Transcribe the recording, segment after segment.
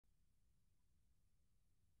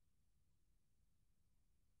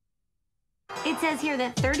It says here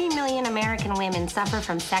that 30 million American women suffer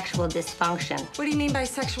from sexual dysfunction. What do you mean by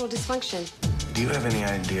sexual dysfunction? Do you have any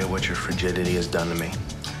idea what your frigidity has done to me?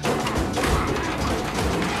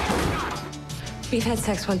 We've had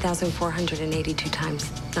sex 1,482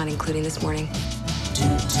 times, not including this morning.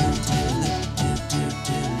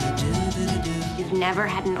 You've never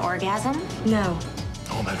had an orgasm? No.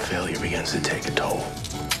 All that failure begins to take a toll.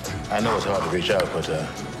 I know it's hard to reach out, but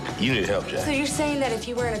you need help, Jack. So you're saying that if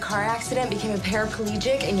you were in a car accident, became a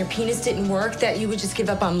paraplegic, and your penis didn't work, that you would just give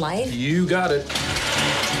up on life? You got it.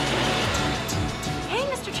 Hey,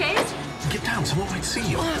 Mr. Chase. Get down, someone might see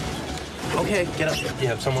you. Okay, get up.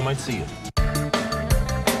 Yeah, someone might see you.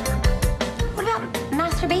 What about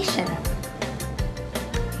masturbation?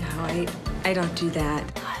 No, I don't do that.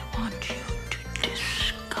 I want you to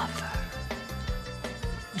discover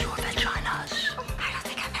your vaginas. I don't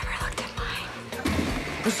think I've ever looked at mine.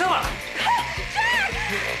 Pricilla!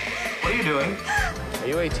 What are you doing? Are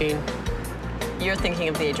you 18? You're thinking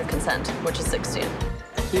of the age of consent, which is 16.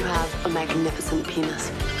 You have a magnificent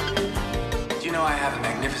penis. Do you know I have a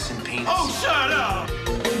magnificent penis? Oh, shut up!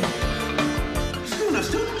 Screw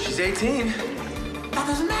us, She's 18. That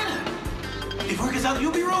doesn't matter. If work is out,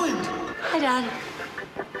 you'll be ruined. Hi, Dad.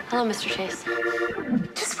 Hello, Mr. Chase.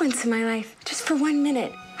 Just once in my life, just for 1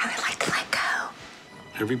 minute, I would like to let go.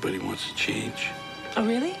 Everybody wants to change. Oh,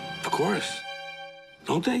 really? Of course.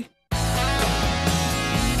 Don't they?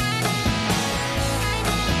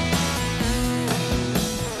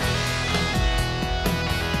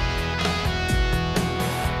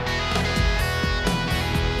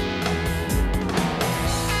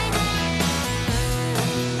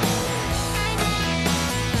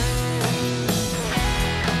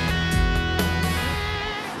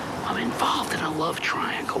 I'm involved in a love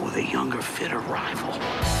triangle with a younger, fitter rival.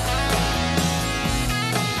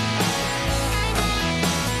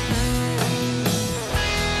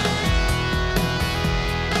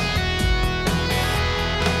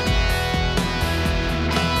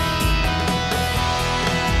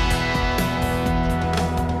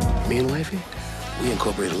 Me and wifey, we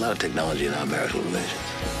incorporate a lot of technology in our marital relations.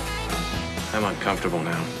 I'm uncomfortable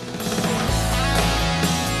now.